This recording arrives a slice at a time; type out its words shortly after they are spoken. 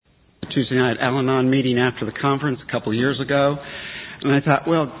Tuesday night Al-Anon meeting after the conference a couple years ago. And I thought,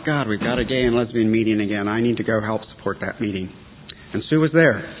 well, God, we've got a gay and lesbian meeting again. I need to go help support that meeting. And Sue was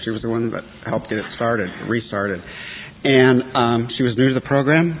there. She was the one that helped get it started, restarted. And she was new to the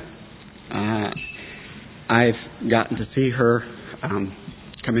program. I've gotten to see her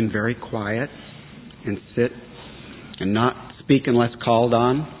come in very quiet and sit and not speak unless called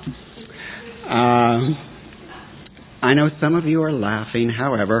on. I know some of you are laughing.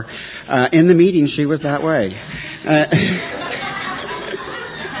 However, in the meeting, she was that way.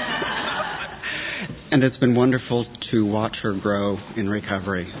 And it's been wonderful to watch her grow in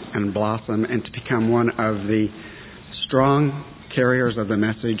recovery and blossom and to become one of the strong carriers of the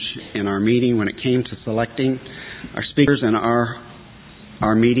message in our meeting. When it came to selecting our speakers, and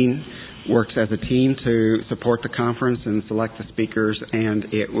our meeting works as a team to support the conference and select the speakers,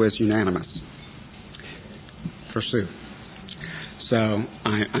 and it was unanimous for Sue. So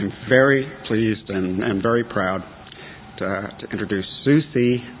I'm very pleased and I'm very proud to introduce Sue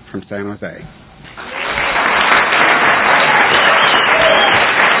C. from San Jose.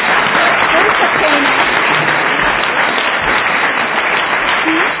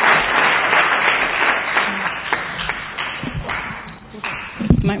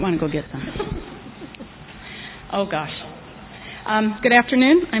 You might want to go get some. Oh, gosh. Good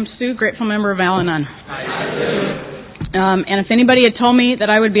afternoon. I'm Sue, grateful member of Al-Anon. And if anybody had told me that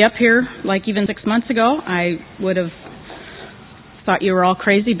I would be up here like even 6 months ago, I would have thought you were all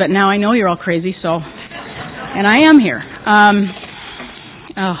crazy, but now I know you're all crazy, and I am here.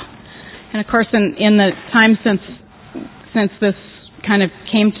 And of course, in the time since this kind of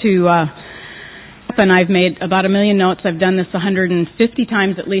came to happen, I've made about 1 million notes. I've done this 150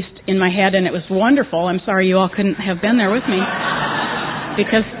 times at least in my head, and it was wonderful. I'm sorry you all couldn't have been there with me,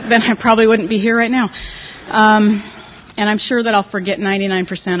 because then I probably wouldn't be here right now. And I'm sure that I'll forget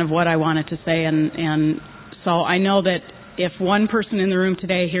 99% of what I wanted to say, and so I know that if one person in the room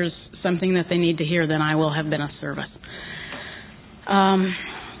today hears something that they need to hear, then I will have been of service. And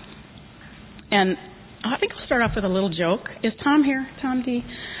I think I'll start off with a little joke. Is Tom here? Tom D?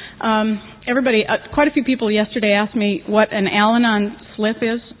 Everybody, quite a few people yesterday asked me what an Al-Anon slip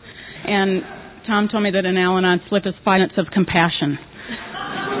is, and Tom told me that an Al-Anon slip is 5 minutes of compassion.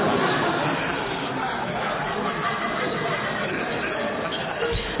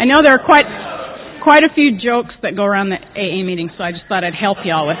 I know there are quite a few jokes that go around the AA meeting, so I just thought I'd help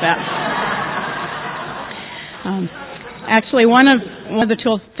y'all with that. Actually, one of the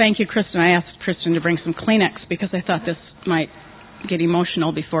tools, thank you, Kristen. I asked Kristen to bring some Kleenex because I thought this might get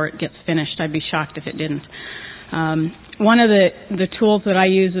emotional before it gets finished. I'd be shocked if it didn't. One of the tools that I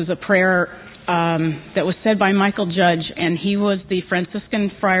use is a prayer that was said by Michael Judge, and he was the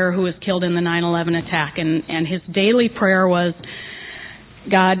Franciscan friar who was killed in the 9/11 attack, and his daily prayer was,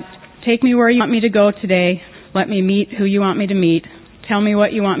 God, take me where you want me to go today. Let me meet who you want me to meet. Tell me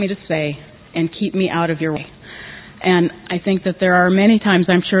what you want me to say, and keep me out of your way. And I think that there are many times,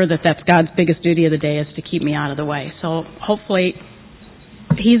 I'm sure, that that's God's biggest duty of the day, is to keep me out of the way. So hopefully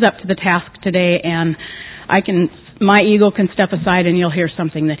he's up to the task today, and my ego can step aside and you'll hear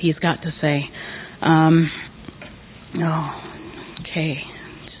something that he's got to say. Okay.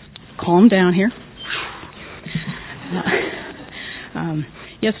 Just calm down here.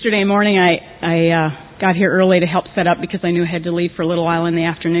 Yesterday morning I got here early to help set up because I knew I had to leave for a little while in the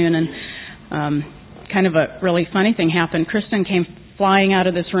afternoon, and kind of a really funny thing happened. Kristen came flying out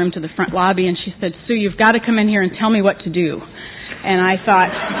of this room to the front lobby, and she said, Sue, you've got to come in here and tell me what to do. And I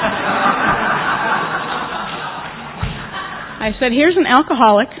thought, I said, here's an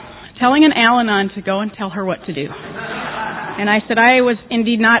alcoholic telling an Al-Anon to go and tell her what to do. And I said, I was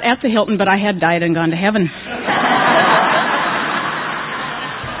indeed not at the Hilton, but I had died and gone to heaven.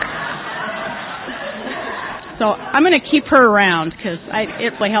 So I'm going to keep her around because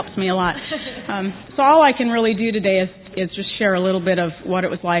it really helps me a lot. So all I can really do today is just share a little bit of what it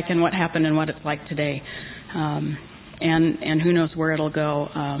was like and what happened and what it's like today. And who knows where it'll go.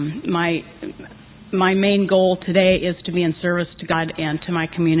 My main goal today is to be in service to God and to my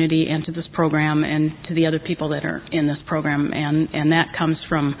community and to this program and to the other people that are in this program. And that comes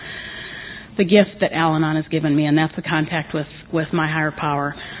from the gift that Al-Anon has given me, and that's the contact with my higher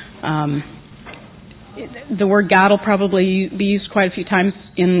power. The word God will probably be used quite a few times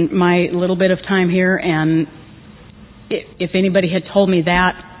in my little bit of time here, and if anybody had told me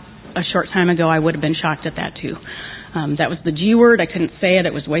that a short time ago, I would have been shocked at that too. That was the G word. I couldn't say it.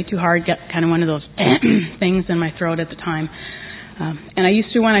 It was way too hard. Got kind of one of those things in my throat at the time. And I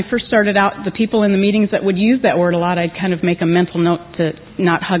used to, when I first started out, the people in the meetings that would use that word a lot, I'd kind of make a mental note to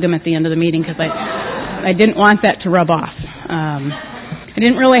not hug them at the end of the meeting because I didn't want that to rub off. I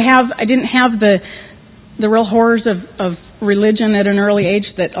didn't have the real horrors of religion at an early age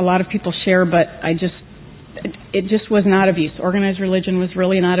that a lot of people share, but it just was not of use. Organized religion was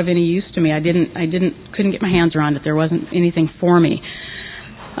really not of any use to me. Couldn't get my hands around it. There wasn't anything for me.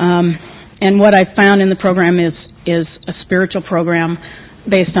 And what I found in the program is a spiritual program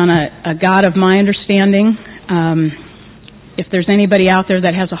based on a God of my understanding. If there's anybody out there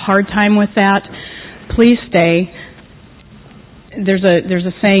that has a hard time with that, please stay. There's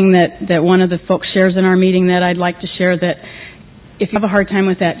a saying that one of the folks shares in our meeting that I'd like to share, that if you have a hard time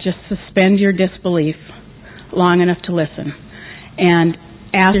with that, just suspend your disbelief long enough to listen and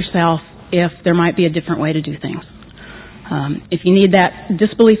ask yourself if there might be a different way to do things. If you need that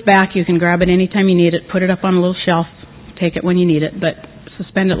disbelief back, you can grab it anytime you need it, put it up on a little shelf, take it when you need it, but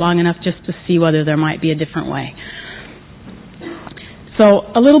suspend it long enough just to see whether there might be a different way. So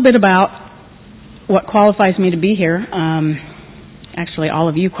a little bit about what qualifies me to be here. Actually, all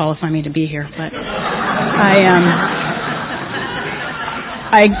of you qualify me to be here, but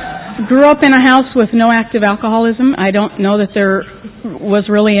I grew up in a house with no active alcoholism. I don't know that there was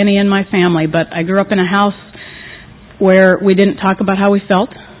really any in my family, but I grew up in a house where we didn't talk about how we felt.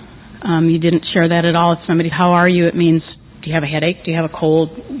 You didn't share that at all. If somebody, how are you? It means, do you have a headache? Do you have a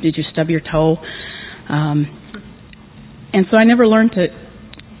cold? Did you stub your toe? And so I never learned to,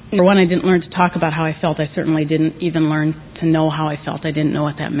 number one, I didn't learn to talk about how I felt. I certainly didn't even learn to know how I felt. I didn't know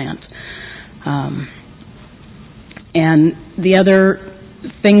what that meant. And the other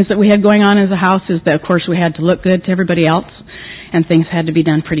things that we had going on as a house is that, of course, we had to look good to everybody else, and things had to be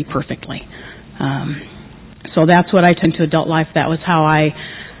done pretty perfectly. So that's what I took into adult life. That was how I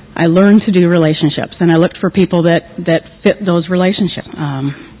learned to do relationships, and I looked for people that fit those relationships.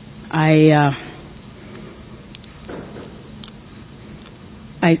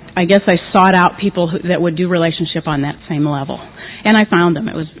 I guess I sought out people that would do relationship on that same level, and I found them.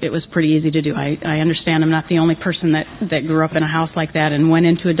 It was pretty easy to do. I understand I'm not the only person that grew up in a house like that and went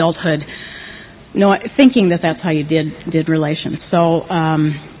into adulthood thinking that that's how you did relations. So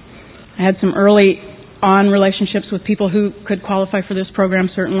I had some early on relationships with people who could qualify for this program,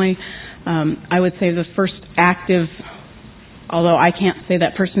 certainly. I would say the first active, although I can't say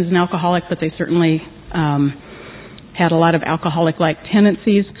that person is an alcoholic, but they certainly had a lot of alcoholic-like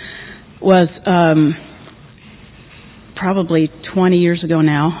tendencies, was probably 20 years ago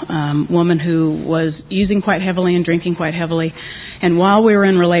now, a woman who was using quite heavily and drinking quite heavily. And while we were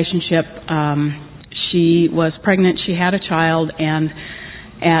in relationship, she was pregnant, she had a child, and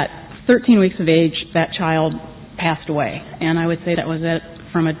at 13 weeks of age, that child passed away. And I would say that was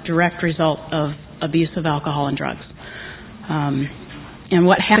from a direct result of abuse of alcohol and drugs. And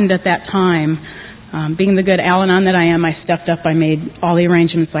what happened at that time, being the good Al-Anon that I am, I stepped up, I made all the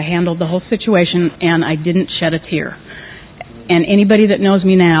arrangements, I handled the whole situation, and I didn't shed a tear. And anybody that knows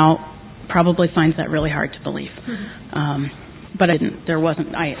me now probably finds that really hard to believe. But I didn't.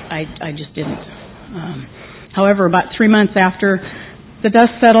 I just didn't. However, about 3 months after the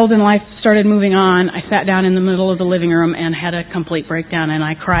dust settled and life started moving on, I sat down in the middle of the living room and had a complete breakdown, and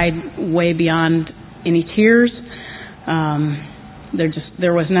I cried way beyond any tears.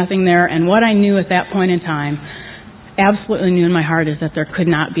 There was nothing there, and what I knew at that point in time, absolutely knew in my heart, is that there could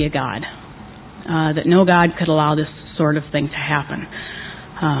not be a God, that no God could allow this sort of thing to happen.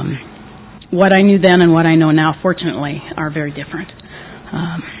 What I knew then and what I know now, fortunately, are very different.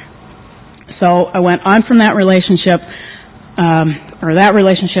 So I went on from that relationship, or that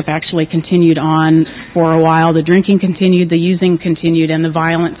relationship actually continued on for a while. The drinking continued, the using continued, and the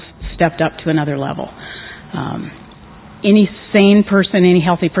violence stepped up to another level. Any sane person, any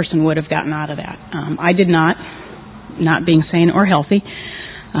healthy person would have gotten out of that. I did not being sane or healthy.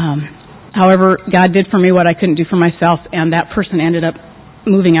 However, God did for me what I couldn't do for myself, and that person ended up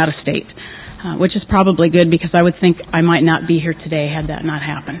moving out of state, which is probably good, because I would think I might not be here today had that not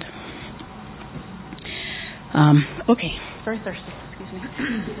happened. Okay. Very thirsty. Excuse me.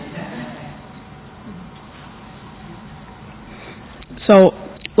 So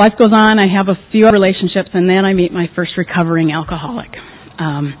life goes on. I have a few relationships, and then I meet my first recovering alcoholic.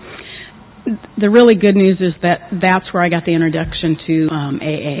 The really good news is that's where I got the introduction to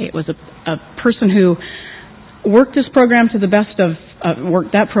AA. It was a person who worked that program to the best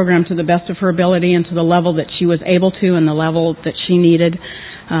of her ability and to the level that she was able to and the level that she needed.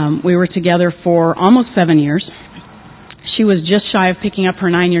 We were together for almost 7 years. She was just shy of picking up her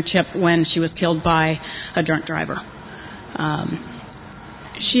 9-year chip when she was killed by a drunk driver.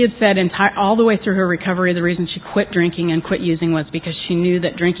 She had said all the way through her recovery, the reason she quit drinking and quit using was because she knew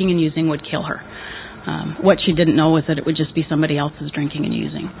that drinking and using would kill her. What she didn't know was that it would just be somebody else's drinking and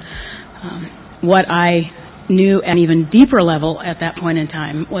using. What I knew at an even deeper level at that point in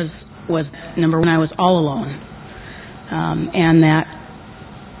time was number one, I was all alone, and that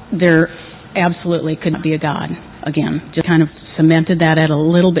there absolutely couldn't be a God again. Just kind of cemented that at a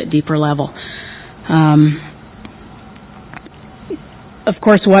little bit deeper level. Of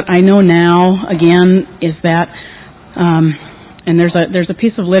course, what I know now, again, is that, and there's a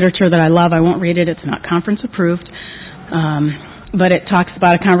piece of literature that I love. I won't read it. It's not conference approved. But it talks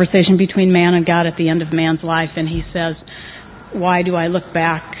about a conversation between man and God at the end of man's life, and he says, why do I look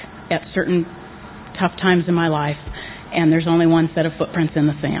back at certain tough times in my life, and there's only one set of footprints in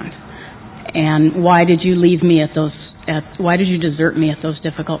the sand? And why did you leave me why did you desert me at those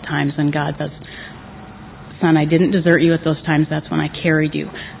difficult times? And God says, son, I didn't desert you at those times. That's when I carried you.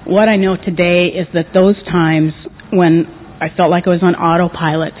 What I know today is that those times when I felt like I was on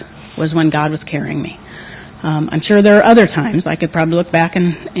autopilot was when God was carrying me. I'm sure there are other times. I could probably look back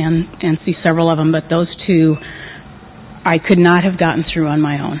and see several of them, but those two I could not have gotten through on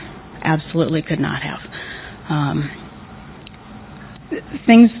my own. Absolutely could not have.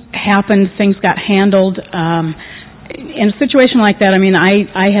 Things happened. Things got handled. In a situation like that, I mean,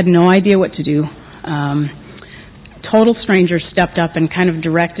 I had no idea what to do. Total strangers stepped up and kind of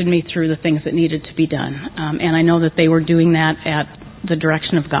directed me through the things that needed to be done. And I know that they were doing that at the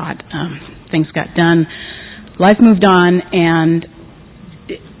direction of God. Things got done. Life moved on, and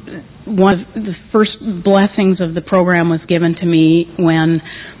one of the first blessings of the program was given to me when,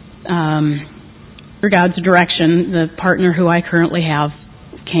 through God's direction, the partner who I currently have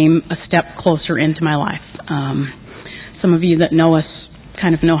came a step closer into my life. Some of you that know us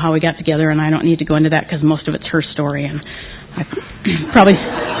kind of know how we got together, and I don't need to go into that because most of it's her story, and I probably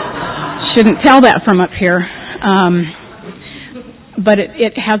shouldn't tell that from up here. But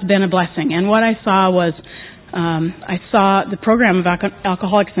it has been a blessing. And what I saw was, I saw the program of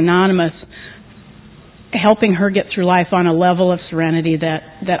Alcoholics Anonymous helping her get through life on a level of serenity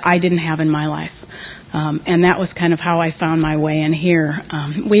that I didn't have in my life. And that was kind of how I found my way in here.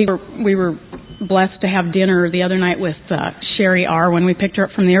 We were blessed to have dinner the other night with Sherry R. when we picked her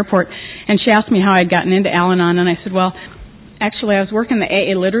up from the airport, and she asked me how I'd gotten into Al-Anon, and I said, well, actually I was working the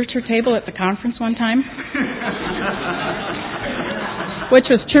AA literature table at the conference one time. Which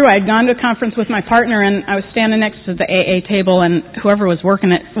was true. I had gone to a conference with my partner, and I was standing next to the AA table, and whoever was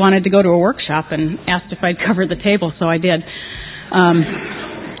working it wanted to go to a workshop and asked if I'd cover the table, so I did.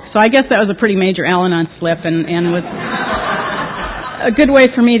 So I guess that was a pretty major Al-Anon slip, and was a good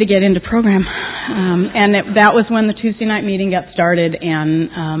way for me to get into program. And that was when the Tuesday night meeting got started,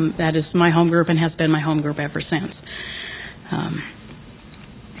 and that is my home group and has been my home group ever since.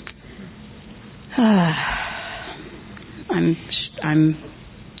 I'm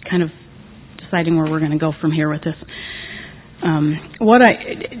kind of deciding where we're going to go from here with this. What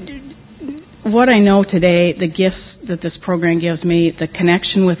I know today, the gifts that this program gives me, the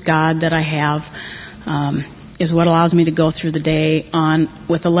connection with God that I have, is what allows me to go through the day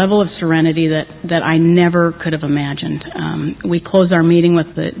with a level of serenity that I never could have imagined. We close our meeting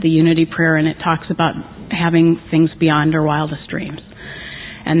with the unity prayer, and it talks about having things beyond our wildest dreams.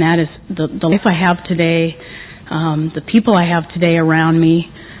 And that is the life I have today. The people I have today around me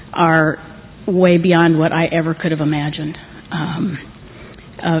are way beyond what I ever could have imagined.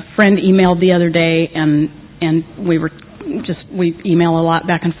 A friend emailed the other day, and we email a lot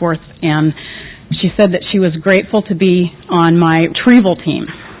back and forth, and she said that she was grateful to be on my retrieval team.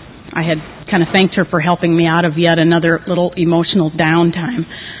 I had kind of thanked her for helping me out of yet another little emotional downtime.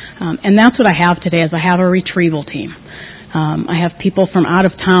 And that's what I have today, is I have a retrieval team. I have people from out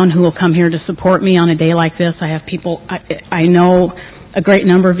of town who will come here to support me on a day like this. I have people, I know a great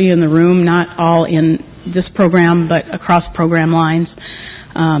number of you in the room, not all in this program, but across program lines.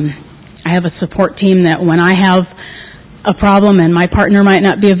 I have a support team that when I have a problem and my partner might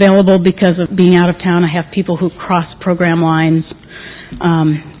not be available because of being out of town, I have people who cross program lines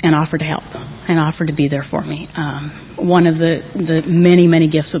and offer to help and offer to be there for me. One of the many, many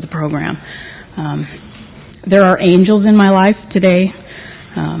gifts of the program. There are angels in my life today,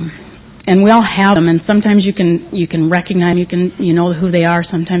 and we all have them. And sometimes you can recognize, you know who they are.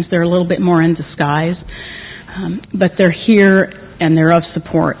 Sometimes they're a little bit more in disguise, but they're here and they're of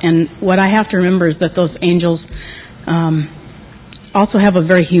support. And what I have to remember is that those angels also have a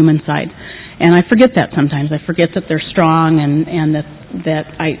very human side, and I forget that sometimes. I forget that they're strong and that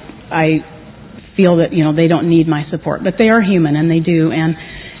I feel that they don't need my support, but they are human and they do. And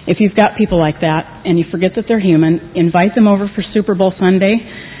if you've got people like that and you forget that they're human, invite them over for Super Bowl Sunday,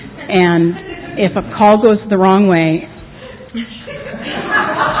 and if a call goes the wrong way,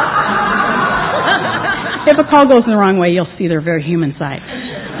 you'll see their very human side.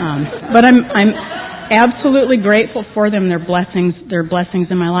 But absolutely grateful for them. They're blessings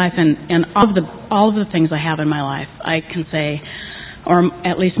in my life, and all of the things I have in my life, I can say, or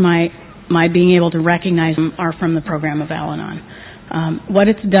at least my being able to recognize them are from the program of Al-Anon. What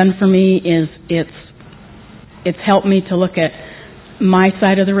it's done for me is it's helped me to look at my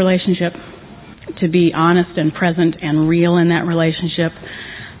side of the relationship, to be honest and present and real in that relationship.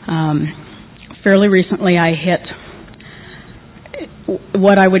 Fairly recently, I hit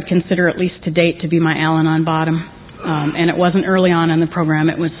what I would consider, at least to date, to be my Al-Anon bottom, and it wasn't early on in the program.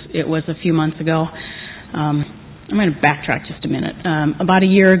 It was a few months ago. I'm going to backtrack just a minute. About a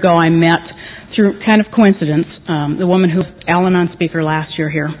year ago, I met, through kind of coincidence, the woman who was Al-Anon speaker last year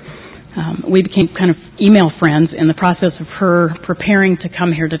here. We became kind of email friends in the process of her preparing to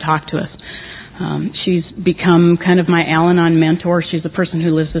come here to talk to us. She's become kind of my Al-Anon mentor. She's the person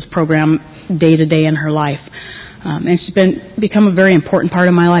who lives this program day to day in her life. And she's become a very important part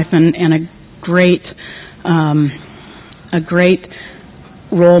of my life and a great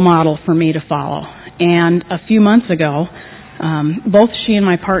role model for me to follow. And a few months ago, both she and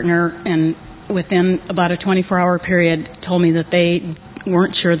my partner, and within about a 24-hour period, told me that they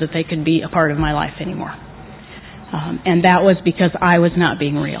weren't sure that they could be a part of my life anymore. And that was because I was not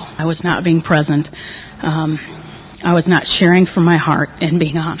being real. I was not being present. I was not sharing from my heart and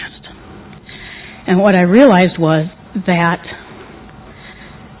being honest. And what I realized was that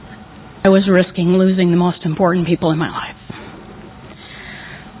I was risking losing the most important people in my life.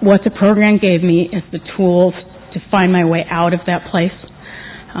 What the program gave me is the tools to find my way out of that place.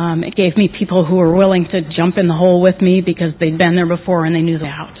 It gave me people who were willing to jump in the hole with me because they'd been there before and they knew the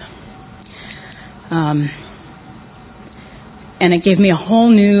way out. And it gave me a whole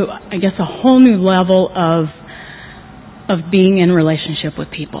new level of being in relationship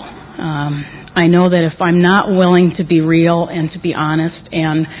with people. I know that if I'm not willing to be real and to be honest,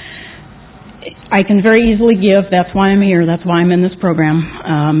 and I can very easily give, that's why I'm here, that's why I'm in this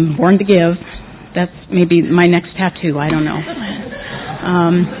program, born to give. That's maybe my next tattoo, I don't know.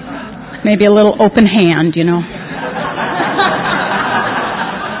 Maybe a little open hand, you know.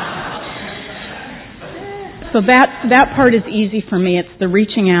 So that part is easy for me. It's the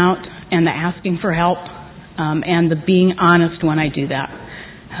reaching out and the asking for help, and the being honest when I do that.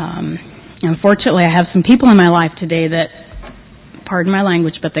 Unfortunately, I have some people in my life today that, pardon my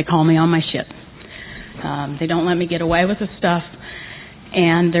language, but they call me on my shit. They don't let me get away with the stuff,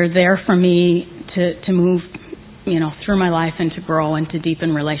 and they're there for me to move, through my life and to grow and to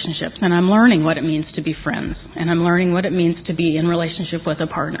deepen relationships. And I'm learning what it means to be friends, and I'm learning what it means to be in relationship with a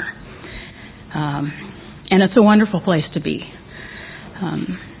partner. And it's a wonderful place to be.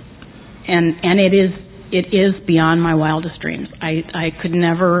 And it is beyond my wildest dreams. I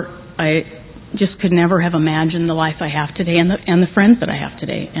just could never have imagined the life I have today and the friends that I have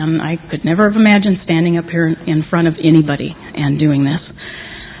today. And I could never have imagined standing up here in front of anybody and doing this.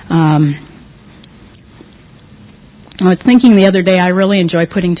 I was thinking the other day, I really enjoy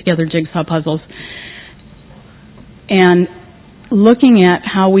putting together jigsaw puzzles. And looking at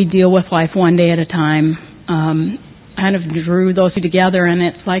how we deal with life one day at a time, kind of drew those two together, and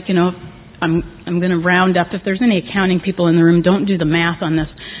it's like, I'm going to round up. If there's any accounting people in the room, don't do the math on this.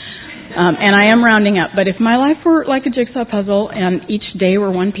 And I am rounding up. But if my life were like a jigsaw puzzle and each day were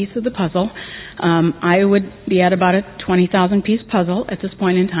one piece of the puzzle, I would be at about a 20,000 piece puzzle at this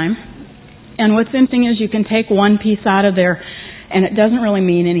point in time. And what's interesting is you can take one piece out of there and it doesn't really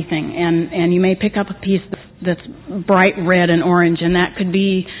mean anything. And you may pick up a piece that's bright red and orange, and that could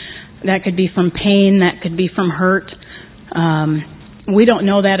be from pain, that could be from hurt. We don't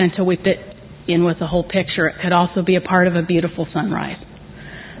know that until we fit in with the whole picture. It could also be a part of a beautiful sunrise.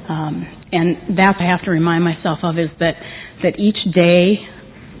 And that's what I have to remind myself of, is that each day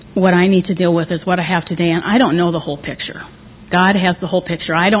what I need to deal with is what I have today, and I don't know the whole picture. God has the whole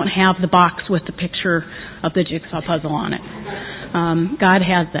picture. I don't have the box with the picture of the jigsaw puzzle on it. God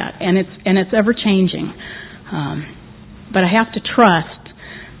has that, and it's ever changing. But I have to trust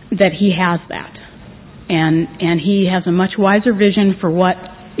that He has that, and He has a much wiser vision for what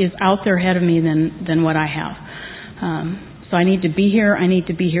is out there ahead of me than what I have. So I need to be here. I need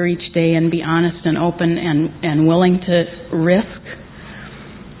to be here each day and be honest and open and willing to risk,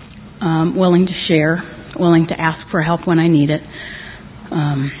 willing to share, willing to ask for help when I need it.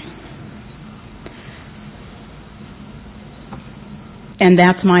 And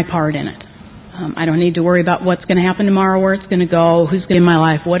that's my part in it. I don't need to worry about what's going to happen tomorrow, where it's going to go, who's going to be in my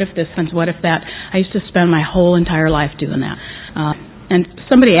life, what if this happens, what if that. I used to spend my whole entire life doing that. And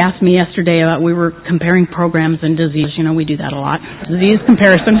somebody asked me yesterday about, we were comparing programs and disease. We do that a lot. Disease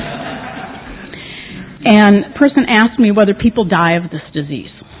comparison. And a person asked me whether people die of this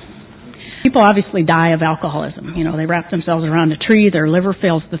disease. People obviously die of alcoholism. They wrap themselves around a tree, their liver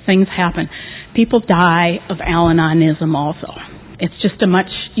fails, the things happen. People die of Al-Anonism also. It's just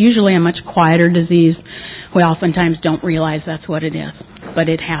usually a much quieter disease. We oftentimes don't realize that's what it is, but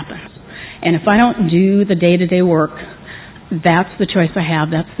it happens. And if I don't do the day-to-day work, that's the choice I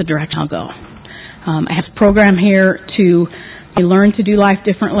have. That's the direction I'll go. I have a program here to learn to do life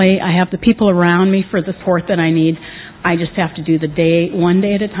differently. I have the people around me for the support that I need. I just have to do one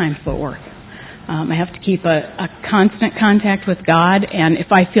day at a time footwork. I have to keep a constant contact with God, and if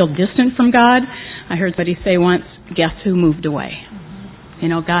I feel distant from God, I heard somebody say once, guess who moved away?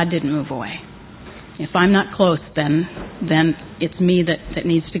 God didn't move away. If I'm not close, then it's me that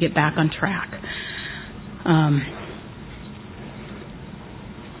needs to get back on track.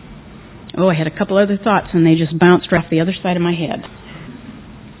 I had a couple other thoughts, and they just bounced off the other side of my head.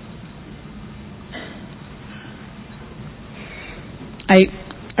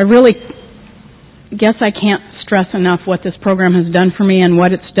 I really guess I can't stress enough what this program has done for me and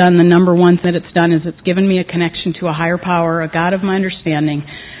what it's done. The number one thing that it's done is it's given me a connection to a higher power, a God of my understanding,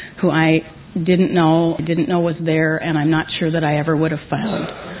 who I didn't know was there, and I'm not sure that I ever would have found.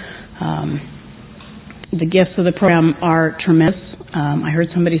 The gifts of the program are tremendous. I heard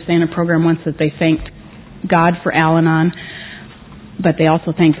somebody say in a program once that they thanked God for Al-Anon, but they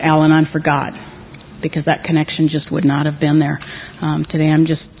also thanked Al-Anon for God, because that connection just would not have been there. Today I'm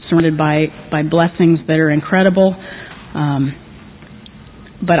just surrounded by blessings that are incredible,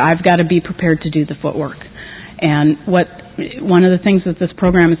 but I've got to be prepared to do the footwork. And one of the things that this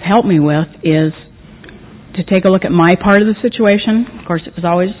program has helped me with is to take a look at my part of the situation. Of course, it was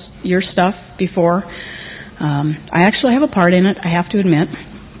always your stuff before. I actually have a part in it, I have to admit.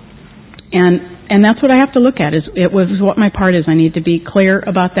 And that's what I have to look at, is what my part is. I need to be clear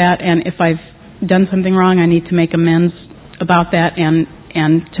about that, and if I've done something wrong, I need to make amends about that, and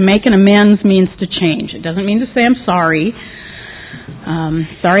to make an amends means to change. It doesn't mean to say I'm sorry.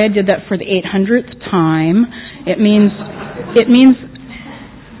 Sorry I did that for the 800th time. It means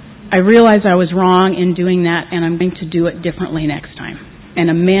I realize I was wrong in doing that, and I'm going to do it differently next time. And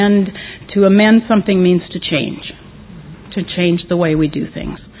to amend something means to change the way we do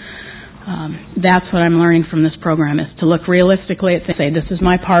things. That's what I'm learning from this program, is to look realistically at things, say this is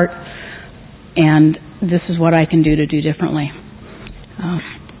my part, and this is what I can do to do differently.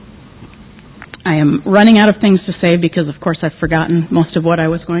 I am running out of things to say because, of course, I've forgotten most of what I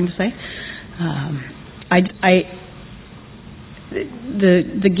was going to say.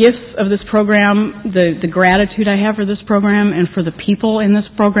 The gifts of this program, the gratitude I have for this program and for the people in this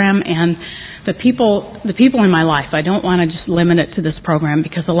program, and the people in my life. I don't want to just limit it to this program,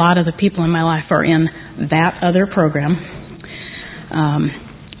 because a lot of the people in my life are in that other program.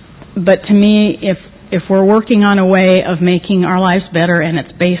 But to me, if we're working on a way of making our lives better, and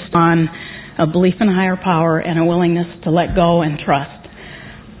it's based on a belief in a higher power and a willingness to let go and trust,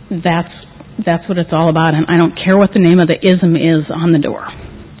 that's what it's all about, and I don't care what the name of the ism is on the door.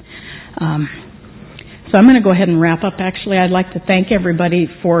 So I'm going to go ahead and wrap up. Actually, I'd like to thank everybody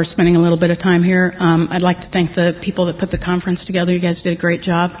for spending a little bit of time here. I'd like to thank the people that put the conference together. You guys did a great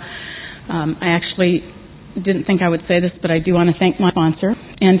job. I actually didn't think I would say this, but I do want to thank my sponsor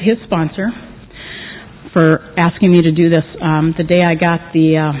and his sponsor for asking me to do this. The day I got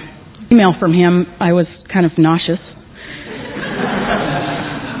the email from him, I was kind of nauseous.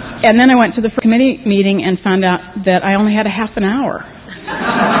 And then I went to the committee meeting and found out that I only had a half an hour.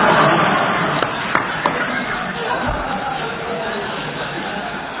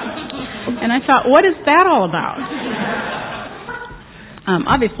 And I thought, what is that all about?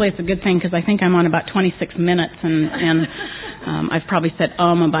 Obviously, it's a good thing, because I think I'm on about 26 minutes, and I've probably said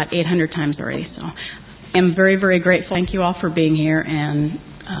about 800 times already. So I'm very, very grateful. Thank you all for being here, and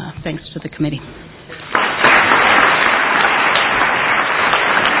thanks to the committee.